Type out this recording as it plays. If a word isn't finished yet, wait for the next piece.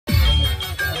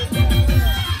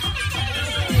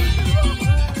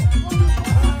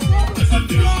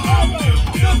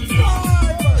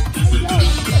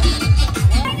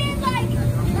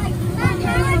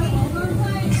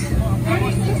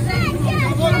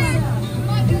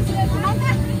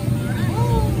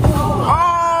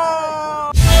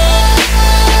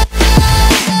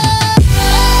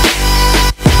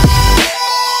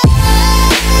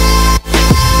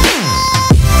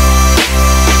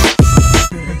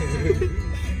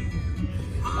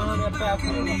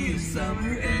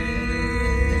summer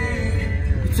air.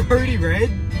 It's already red.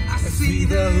 I see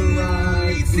the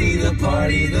lights, see the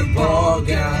party, the ball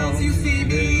gowns. You see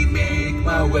me make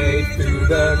my way through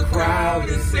the crowd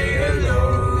and say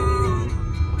hello.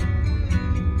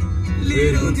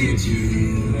 Little did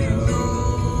you know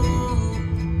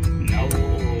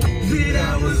that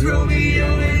I was Romeo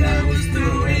and I was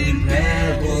throwing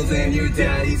pebbles, and your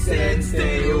daddy said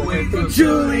stay away from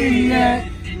Juliet.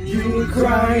 You were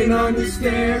crying on the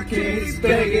staircase,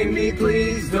 begging me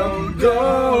please don't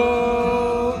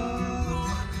go.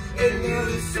 And the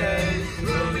other said,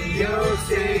 Romeo,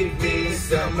 take me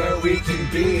somewhere we can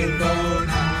be alone.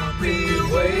 I'll be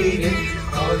waiting.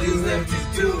 All you left to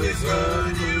do is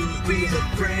run. You'll be the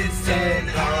prince and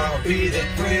I'll be the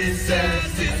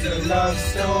princess. It's a love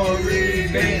story,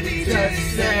 baby,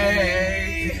 just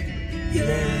say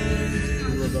yeah.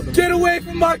 Get away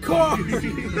from my car!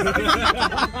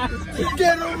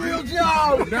 Get a real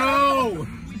job! No!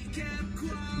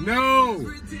 No!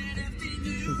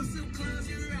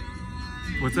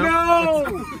 What's up? No!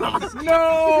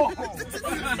 No!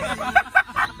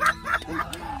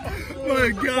 Oh my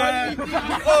god!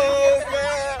 Oh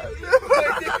man!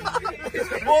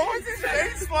 What was his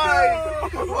face like?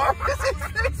 What was his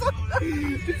face like?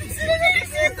 Did you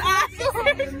see his eyes?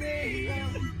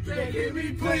 Begging me,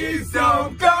 please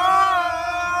don't go.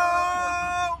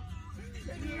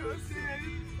 And you said,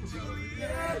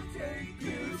 Juliet, take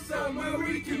you somewhere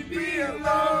we can be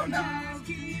alone. I'll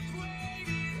keep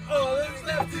waiting. All that's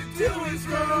left to do is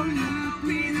run. You'll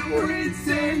be the prince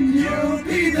and you'll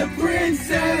be the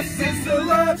princess. It's a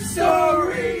love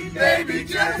story, baby,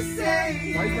 just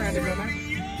say. Why is Miranda go there?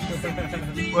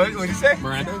 What'd you say?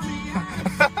 Miranda?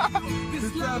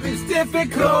 This love is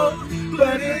difficult,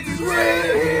 but it's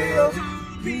real.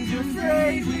 Be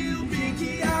afraid we'll make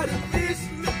it out of this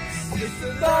mess. It's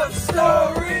a love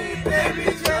story, baby,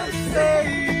 just say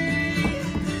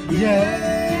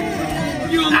yeah.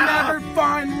 You'll never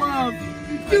find love.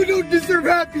 You don't deserve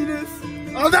happiness.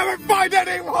 I'll never find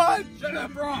anyone. Shut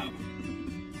up, Rob!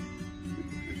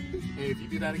 Hey, if you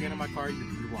do that again in my car, you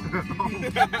won.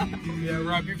 Yeah,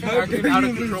 Rob, you've been acting out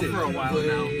of control for a while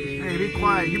now. Hey, be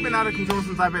quiet. You've been out of control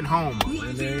since I've been home. You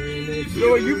know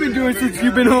what you've been doing since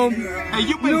you've been home? Hey,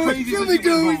 you've been crazy since you've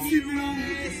been home.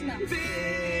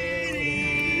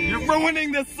 You're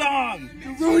ruining the song!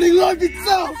 You're ruining life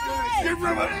itself! You're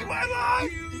ruining my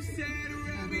life!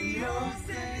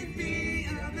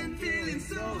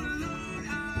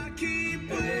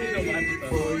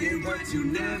 For you, but you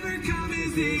never come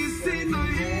as this in my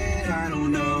head. I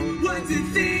don't know what to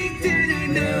think. Then I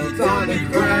knelt on the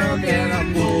ground and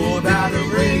I pulled out a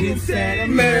ring and said,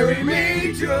 marry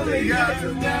me, Julia.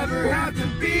 You'll never have to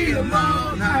be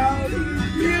alone. I'll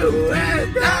leave you,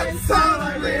 and that's all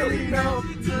I really know.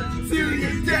 To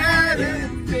your dad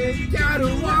and pick out a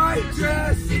white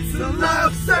dress. It's a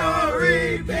love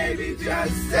story, baby.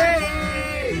 Just say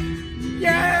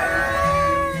yeah.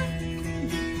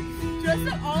 Just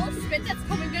the all spit that's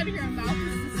coming out of your mouth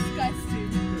is disgusting.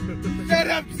 Shut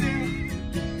up, Sue!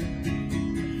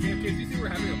 Damn, kids, you see we're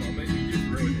having a moment. You just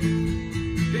ruined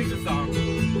it. Finish the song.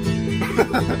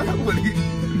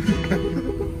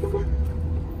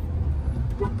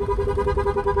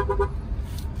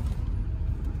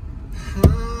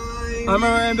 Hi,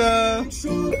 Miranda!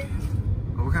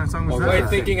 What kind of song was that? Wait,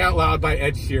 Thinking Out Loud by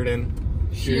Ed Sheeran.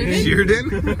 Sheeran?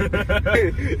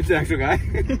 It's the actual guy.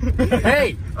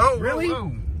 Hey! Oh, really?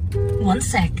 Whoa. 1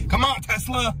 sec. Come on,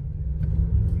 Tesla!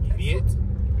 Idiot.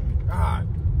 God.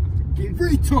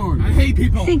 Retard! I hate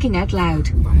people. Thinking Out Loud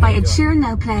by Ed Sheeran,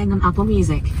 now playing on Apple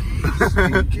Music.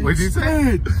 What'd you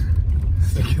say?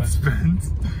 Spence.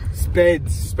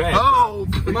 Spence. Spence. Oh!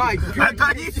 My I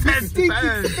thought you said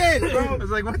Spence! bro. I was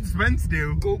like, what'd Spence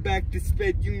do? Go back to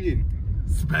Sped Union.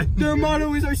 Spence. Their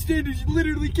motto is our standards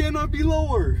literally cannot be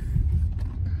lower.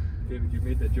 David, you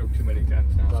made that joke too many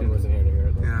times now. I wasn't here to hear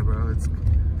it though. Yeah, bro, it's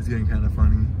getting kind of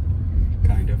funny.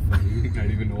 Kind of funny. Not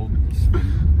even old.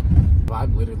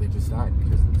 Vibe literally just died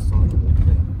because of the song that we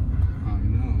played. Oh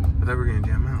no. I thought we were gonna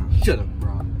jam out. Shut up,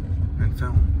 bro. And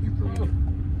film.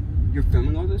 You're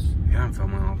filming all this? Yeah, I'm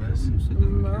filming all this. I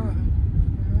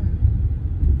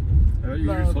thought you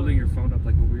were just holding your phone up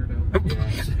like a weirdo. Yeah,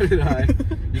 so did I.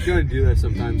 You gotta do that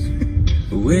sometimes.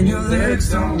 When your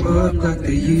legs don't work like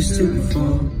they used to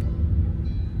before.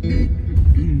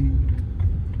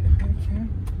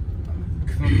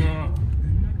 Come on.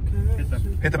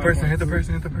 Hit the person, hit the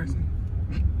person, hit the person.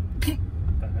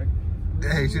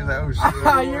 Hey, she's like, oh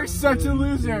shit. You're such a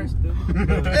loser.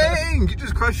 Dang, you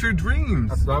just crushed your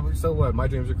dreams. So what? My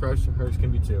dreams are crushed, hers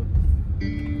can be too.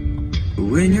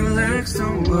 When your legs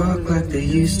don't work like they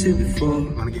used to before.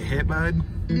 Wanna get hit, bud?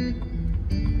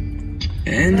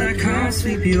 And I can't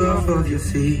sweep you off of your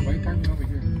feet.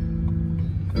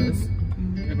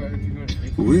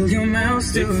 Will your mouth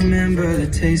still remember the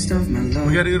taste of my love?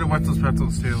 We gotta go to Wetzel's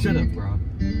Pretzels too. Shut up, bro.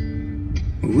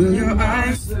 Will your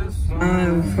eyes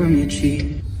smile from your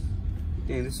cheek?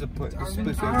 Damn, this is supposed to be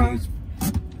his cart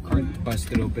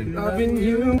busted open. Loving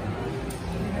you.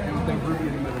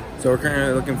 So we're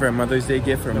currently looking for a Mother's Day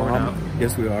gift for Mom.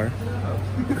 Yes, we are.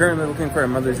 We're currently looking for a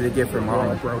Mother's Day gift for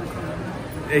Mom. Broke.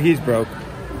 He's broke.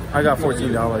 I got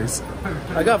 $14.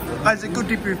 I got Isaac. Go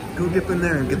dip in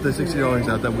there and get the $60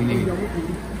 out that we need.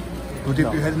 Go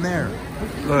dip your head in there.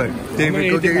 Look, David,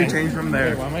 go get your change from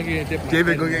there. Why am I gonna dip my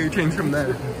David, go get your change from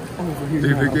there.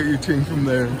 David, get your change from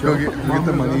there. Go get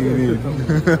the money you need.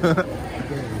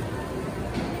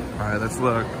 All right, let's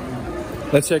look.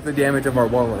 Let's check the damage of our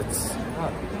wallets.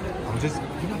 I'm just.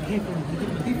 You don't pay for anything.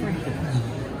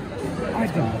 I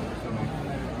don't.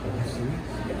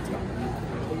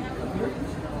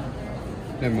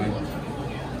 Never mind.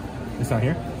 It's not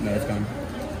here? No, it's gone.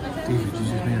 Dude, you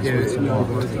just made it's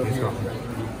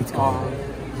gone. It's gone.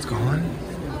 It's gone?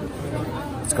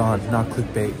 It's gone, not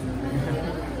clickbait.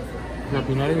 No,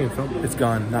 you're not even filming. It's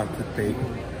gone, not clickbait.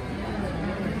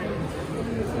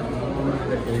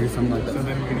 There's some like. So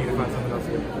then we need to find something else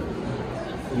here.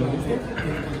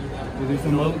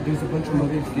 There's a bunch of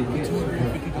Mother's Day gifts.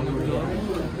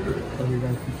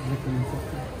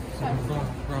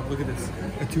 Rob, look at this.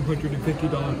 A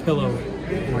 $250 pillow.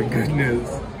 Oh my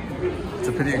goodness. It's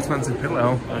a pretty expensive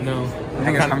pillow. I know. You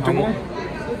think it's comfortable?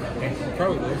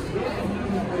 Probably.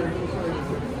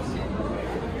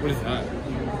 What is that?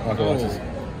 Pocket watches.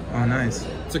 Oh, nice.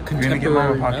 It's a You're gonna contemporary get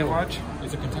Mom a pocket metal. watch?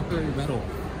 It's a contemporary metal.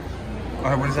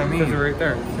 Alright, what does that It mean? says it right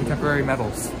there. Contemporary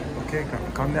metals. Okay,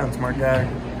 calm down, smart guy.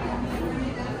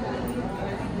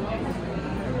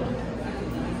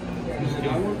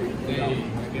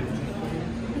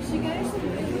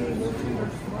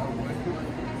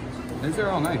 These are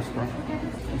all nice, bro.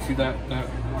 You see that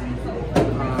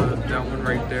one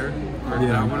right there? Or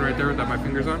that one right there that my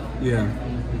finger's on? Yeah.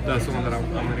 That's the one that I'm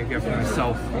gonna get for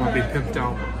myself. I want to be pimped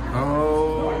out.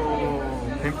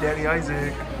 Oh, Pimp Daddy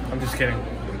Isaac. I'm just kidding.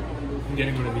 I'm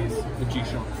getting one of these, the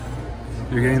G-Shock.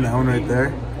 You're getting that one right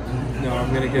there? No,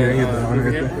 I'm gonna You're get gonna get that one over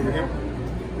right here, there? over here.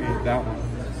 Yeah, that one.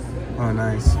 Oh,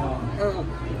 nice.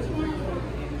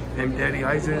 Pimp Daddy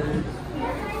Isaac.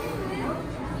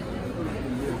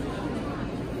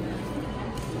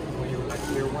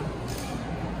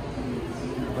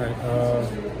 Alright,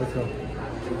 let's go.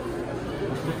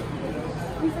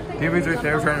 David's right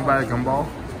there trying to buy a gumball.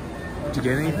 Did you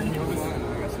get anything?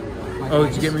 Oh,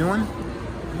 did you get me one?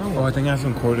 No. Oh, I think I have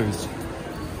some quarters.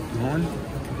 You want one?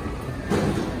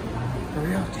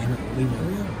 Hurry up, damn it. Leave it.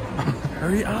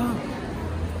 Hurry up.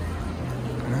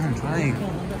 Come on, I'm trying.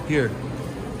 Here.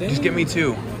 Just get me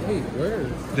two. Wait, where?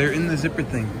 They're in the zipper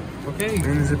thing. Okay.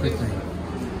 They're in the zipper thing.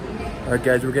 Alright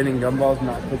guys, we're getting gumballs,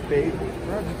 not clickbait.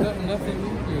 Bro, you got nothing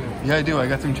in here. Yeah, I do. I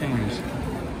got some change.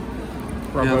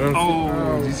 Bro, Yeah. I don't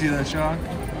Oh, did you see that shock?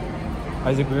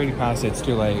 Isaac, we already passed it. It's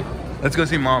too late. Let's go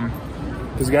see Mom.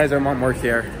 Because guys, our mom works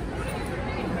here.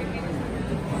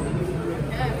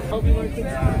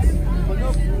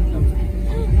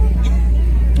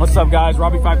 What's up, guys?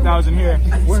 Robbie 5000 here.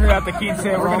 We're here at the Kinsey.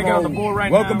 We're gonna get on the bull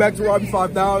right now. Welcome back to Robbie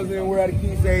 5000. We're at a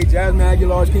Kinsey. Jasmine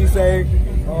Aguilar's Kinsey.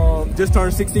 Just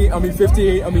turned 50. So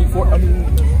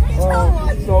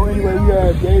anyway, we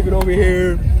have David over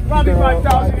here. Robbie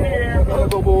 5000 here.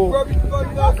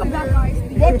 Welcome back, guys.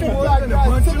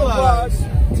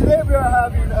 Today we are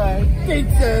having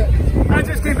pizza. I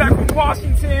just came back from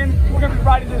Washington. We're gonna be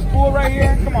riding this bull right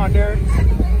here. Come on, Derek.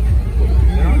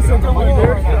 Come on,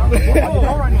 Derek.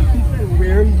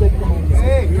 Where he's like, come on.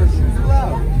 Hey, your shoes are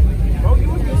loud.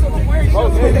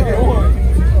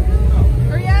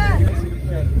 Hurry up!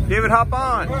 David, hop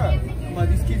on.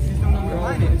 These kids just don't know where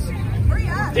mine is. Hurry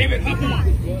up! David, up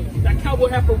on. That cowboy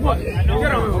hat for what? Get on.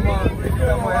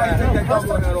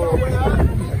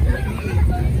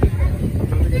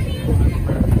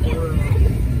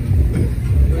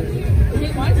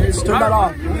 Just turn that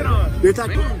off. You're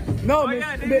attacking. No,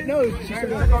 no.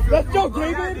 Let's go,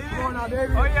 David. Come on now,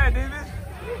 David. Oh yeah, David.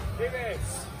 David.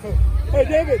 Hey,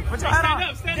 David. Put your hat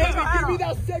on. Stand David, up. give me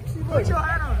that sexy look. Put your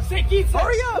hat on. Say Kinsey.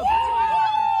 Hurry up.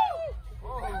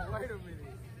 Oh, wait a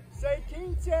minute. Say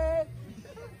Kinsey.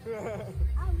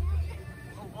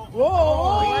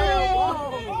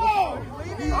 Whoa.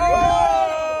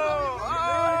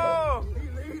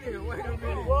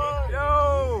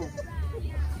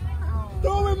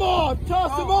 Throw him off!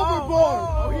 Toss him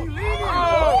overboard! He's leaning.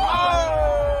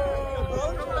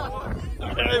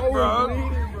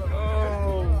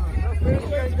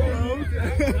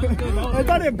 I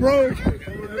thought it broke.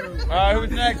 Alright,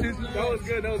 who's next? That was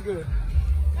good. That was good.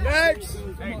 Next.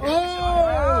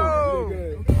 Oh.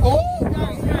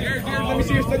 Jared, let me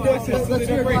see your stunt assist. Let's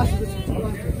see your glasses.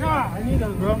 Nah, I need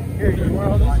those, bro. Here, you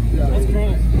want all those? That's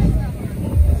cool.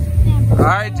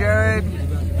 Alright, Jared.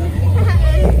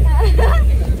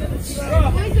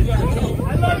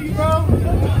 I love you, bro.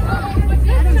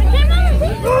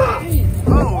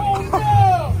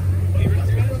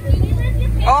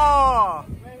 Oh!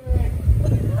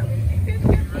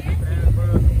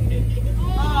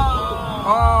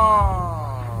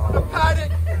 Oh!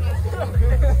 Paddock.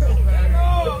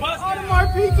 Audemars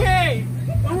Piguet.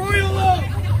 The Royal Oak.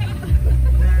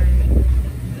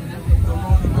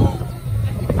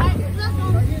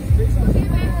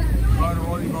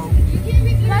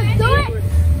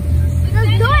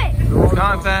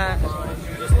 Content.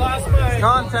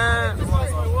 Content.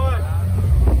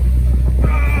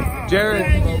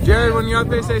 Jared, when you're up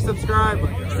there, say subscribe.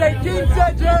 Say King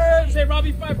said Jared. Say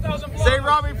Robbie 5000. Say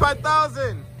Robbie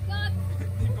 5000.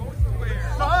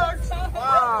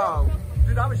 Wow.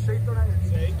 Dude, that was straight thrown at your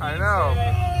face. I know.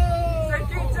 Say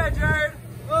King said Jared.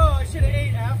 Oh, I should have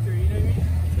ate after, you know what I mean?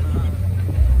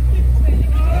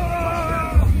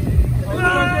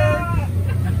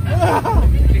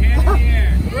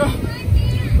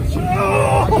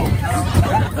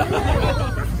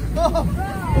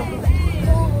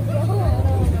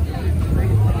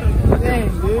 Dang,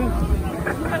 dude.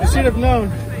 I should have known.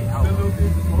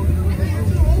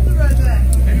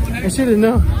 I should have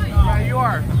known. Yeah, you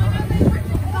are.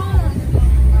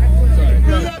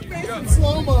 Dude, that face in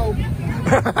slow-mo. Look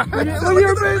at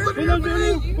your face. Hold on,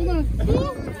 dude. Hold on.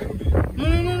 No.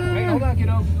 Wait, hold on,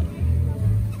 kiddo.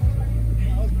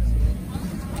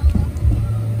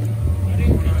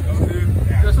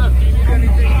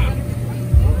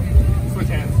 Switch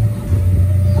hands.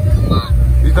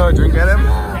 You throw a drink at him?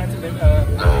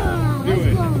 Do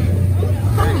it.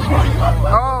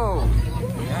 Oh!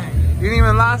 You didn't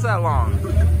even last that long.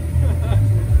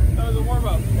 That was a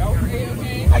warm-up.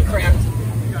 I cramped.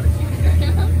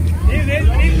 They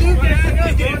Lucas.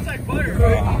 It's like butter.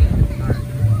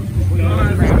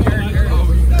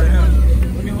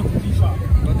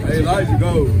 Hey, Elijah,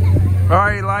 go.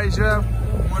 Alright, Elijah.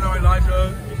 Come on, Elijah.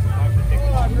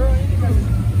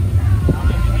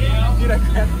 Dude, I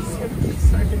cramped this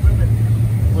second.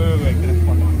 Wait. Get this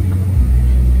one.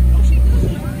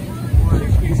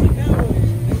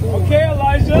 Okay,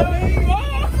 Elijah.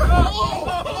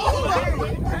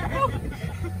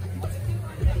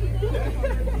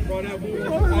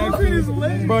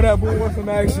 Bro, that boy wants some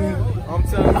action. I'm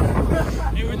telling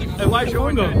you. Elijah,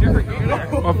 phone go.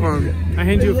 What phone? I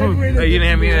hand you a phone. Oh, you didn't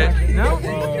hand me it? No?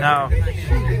 No.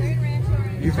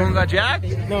 Your phone got jacked?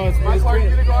 No, it's my car. You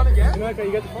got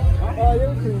the phone? I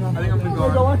think I'm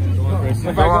gonna go on.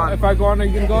 If I go on, are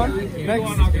you gonna go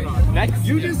on? Next?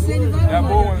 You just sing. That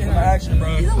boy wanted some action, bro.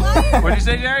 What'd you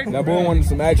say, Jerry? That boy wanted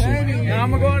some action. Yeah,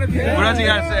 I'm gonna go on What else you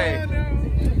gotta say?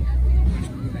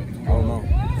 I don't know.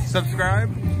 Subscribe?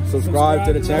 Subscribe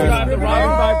to the channel.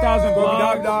 Robbie 5000, bro.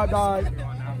 Die.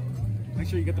 Make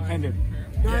sure you get the pendant.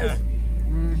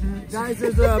 Guys,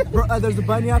 there's a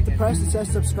button you have to press that says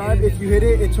subscribe. If you hit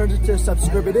it, it turns into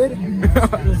subscribed.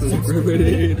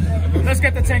 Let's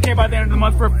get the 10K by the end of the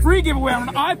month for a free giveaway on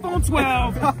an iPhone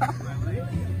 12.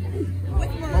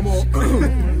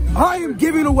 I am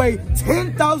giving away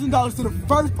 $10,000 to the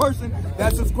first person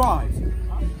that subscribes.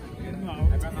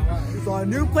 So on a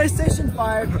new PlayStation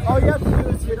 5, all you have to do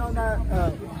is hit on that.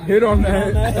 Hit on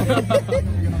that.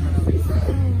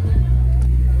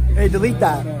 Hey, delete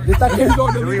that. Get that,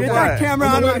 Delete get what? that camera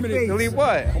out of my face. Delete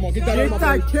what? Get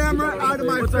that camera out of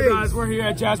my What's face. up, guys? We're here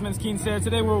at Jasmine's Keen Sale.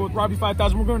 Today we're with Robbie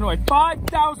 5000. We're going to like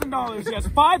 $5,000. Yes,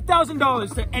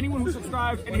 $5,000 to anyone who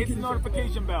subscribes and hits the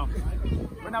notification bell.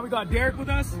 Right now we got Derek with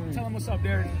us. Tell him what's up,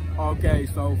 Derek. Okay,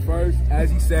 so first, as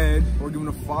he said, we're giving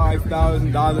a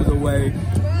 $5,000 away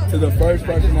to the first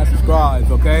person that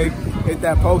subscribes, okay? Hit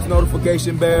that post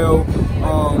notification bell.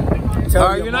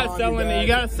 Alright, you're not selling it. You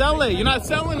gotta sell it. You're not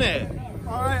selling it.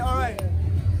 All right.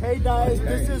 Hey guys,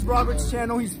 this is Robert's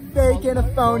channel. He's fake and a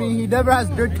phony. He never has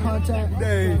good content.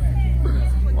 Hey.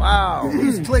 Wow.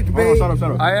 He's clickbait. Shut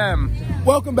up. I am.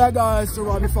 Welcome back, guys, to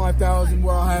Robbie 5000,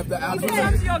 where I have the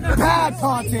absolute bad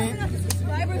content.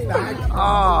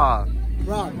 Ah,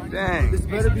 Rob, dang. this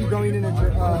better be going in a...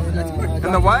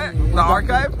 In the what? The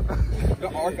archive? The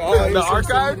archive. The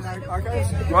archive?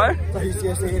 Archives? What? So he's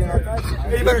seriously hitting archives?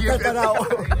 You better cut that out.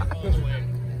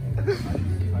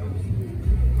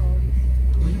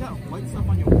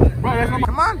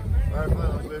 Come on.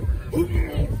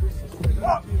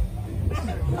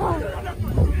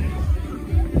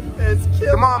 It's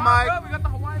killing. Come on, Mike.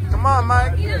 Come on,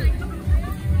 Mike.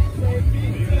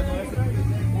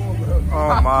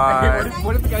 Oh my.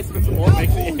 What if the guy spits some more and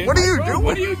makes it in? What are you doing?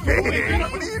 What are you doing?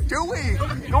 What are you doing?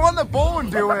 Go on the bowl and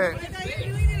do it.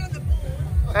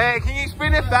 Hey, can you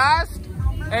spin it fast?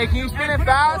 Hey, can you spin it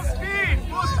fast?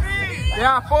 Full speed!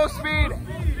 Yeah, full speed.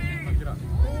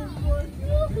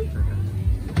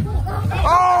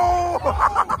 Oh!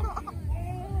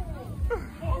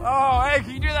 Oh, hey,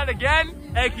 can you do that again?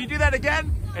 Hey, can you do that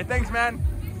again? Hey, thanks, man.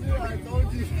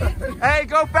 Hey,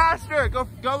 go faster. Go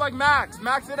like Max.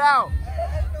 Max it out.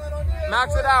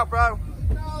 Max it out, bro.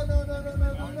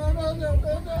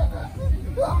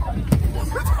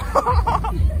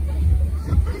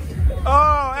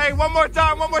 Oh, hey, one more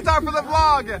time for the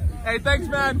vlog. Hey, thanks,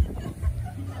 man.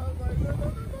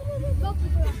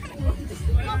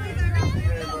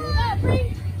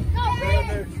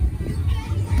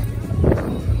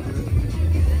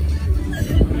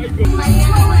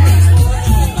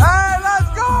 Hey, let's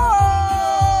go!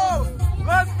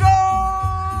 Let's go!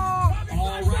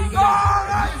 Let's go!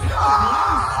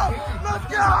 Let's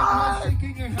go!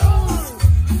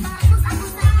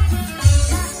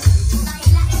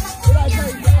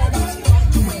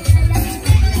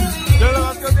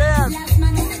 Let's go, Dave!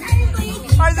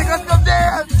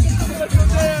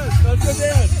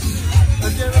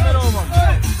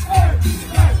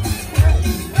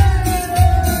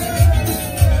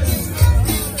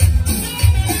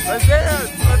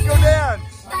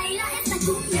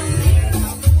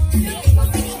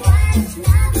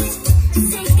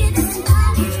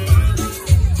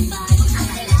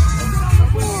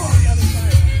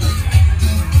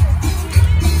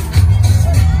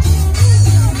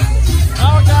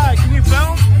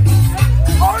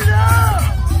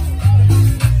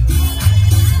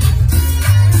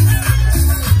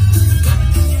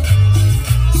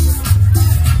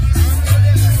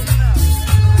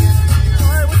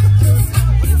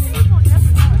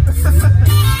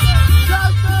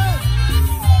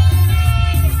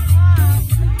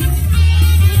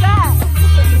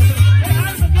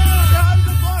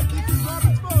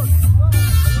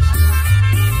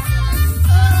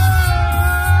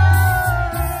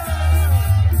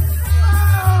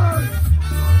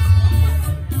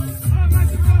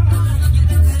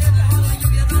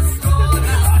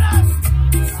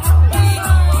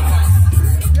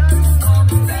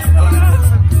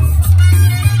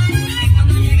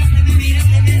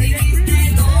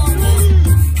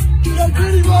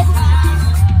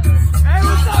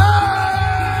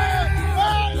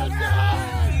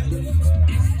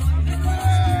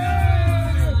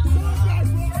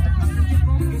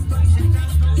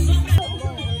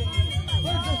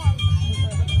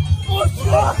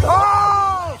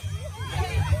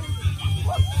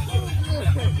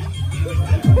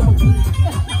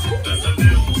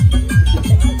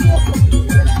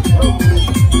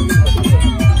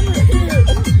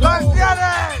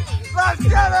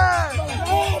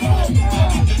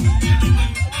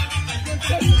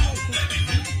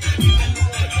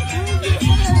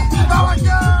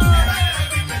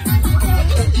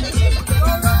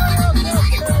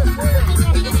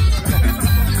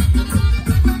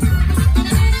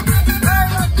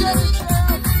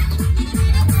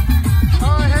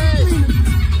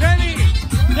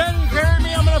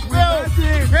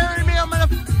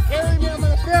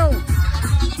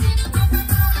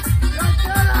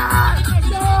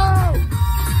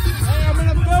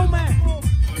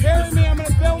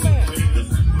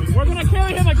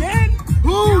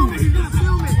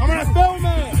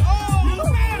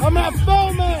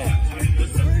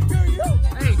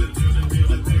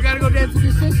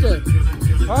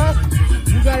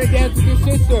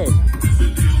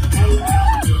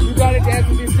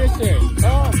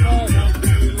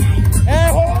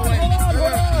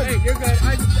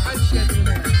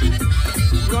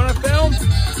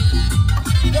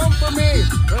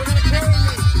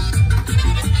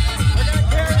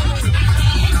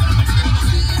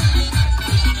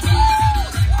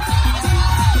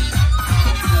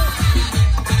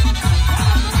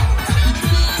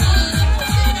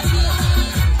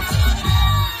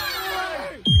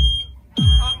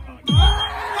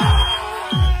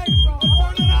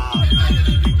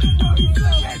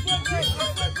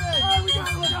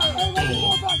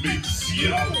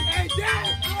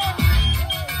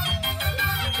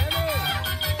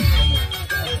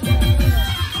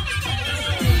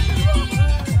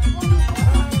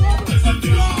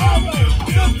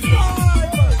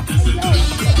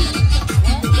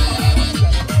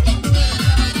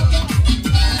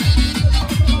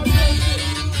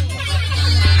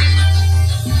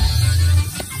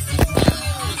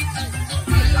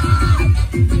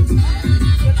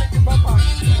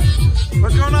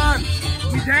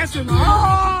 faster.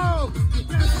 Oh!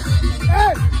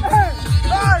 Hey! Hey!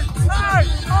 Hey! Hey!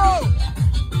 Oh!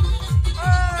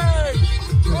 Hey!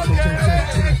 Okay!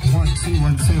 1, 2,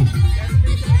 1, 2.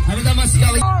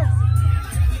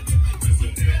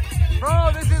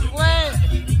 Bro, this is lit!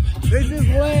 This is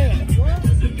lit!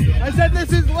 I said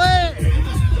this is lit!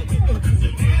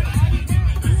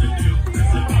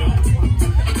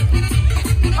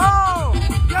 Oh!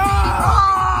 Yo!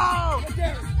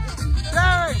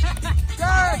 Derek!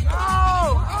 Derek!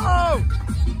 Oh! Oh!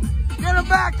 Get him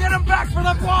back! Get him back for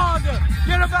the vlog!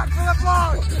 Get him back for the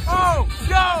vlog! Oh!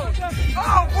 Yo!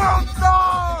 Oh! World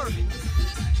star!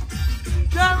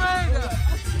 Derek!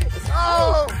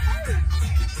 Oh!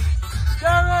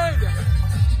 Jared!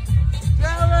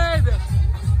 Jared!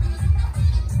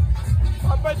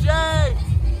 Papa J!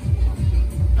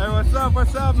 Hey,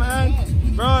 what's up, man?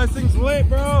 Bro, this thing's lit,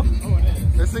 bro.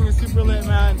 This thing is super lit,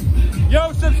 man.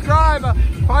 Yo, subscribe!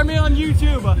 Find me on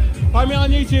YouTube. Find me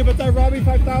on YouTube. It's at Robbie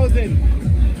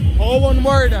 5000. All one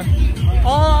word.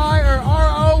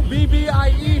 R-I-R-O-B-B-I-E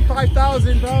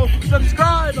 5000, bro.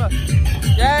 Subscribe!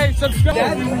 Yay,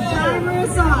 subscribe! Timer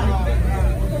is on.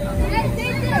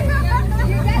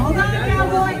 Hold on,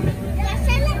 cowboy.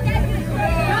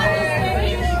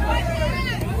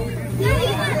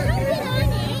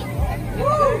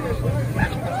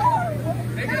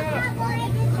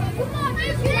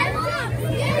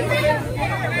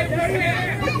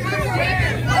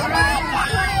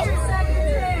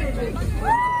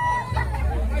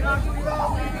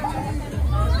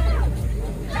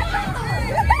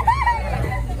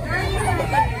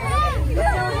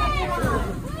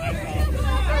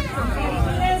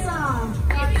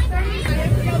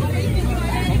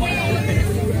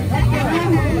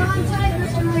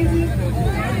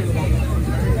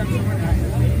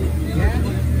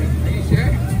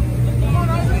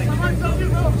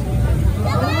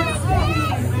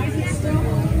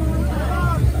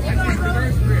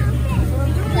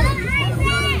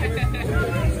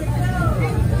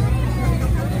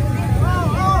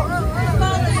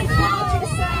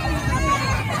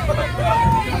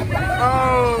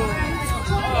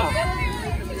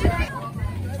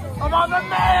 I'm on the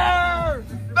mayor!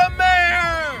 The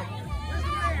mayor!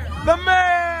 The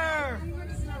mayor!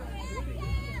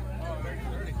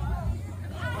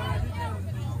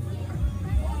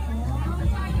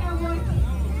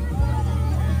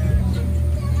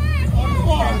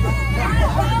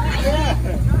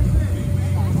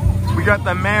 We got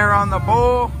the mayor on the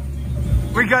bull.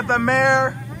 We got the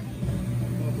mayor.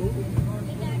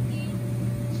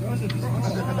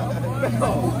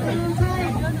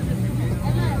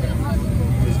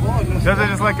 Doesn't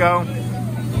just let go.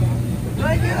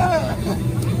 Break it up.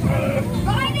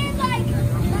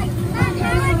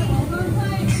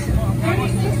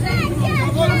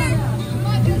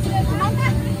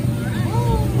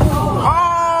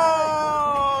 Oh!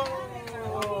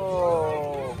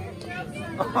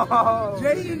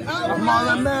 Jaden out. I'm on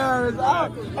the mayor is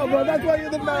out. Oh, bro, that's why you're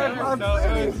the mayor. It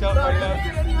was so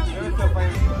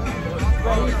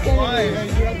funny.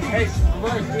 Hey, All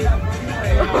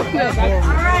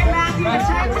right, Matthew, the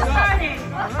time is starting.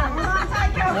 Hold on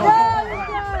tight, cowboy.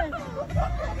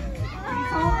 He's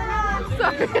holding on.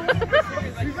 Sorry.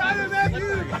 You got it, Matthew.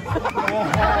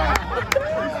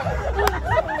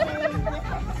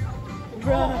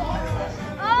 Come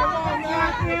on,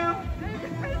 Matthew.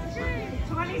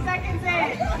 20 seconds in.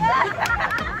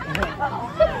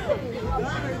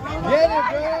 Get it,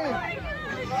 bro.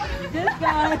 This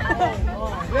guy.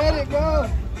 Let it go.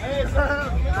 Hey,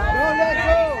 don't let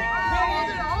go.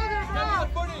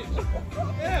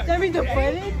 Send me the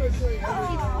footage.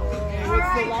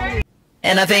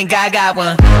 And I think I got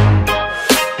one.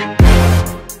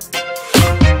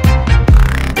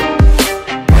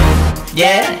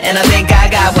 Yeah, and I think I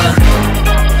got one.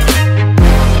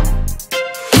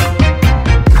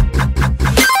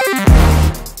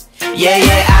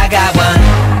 Yeah, I got one.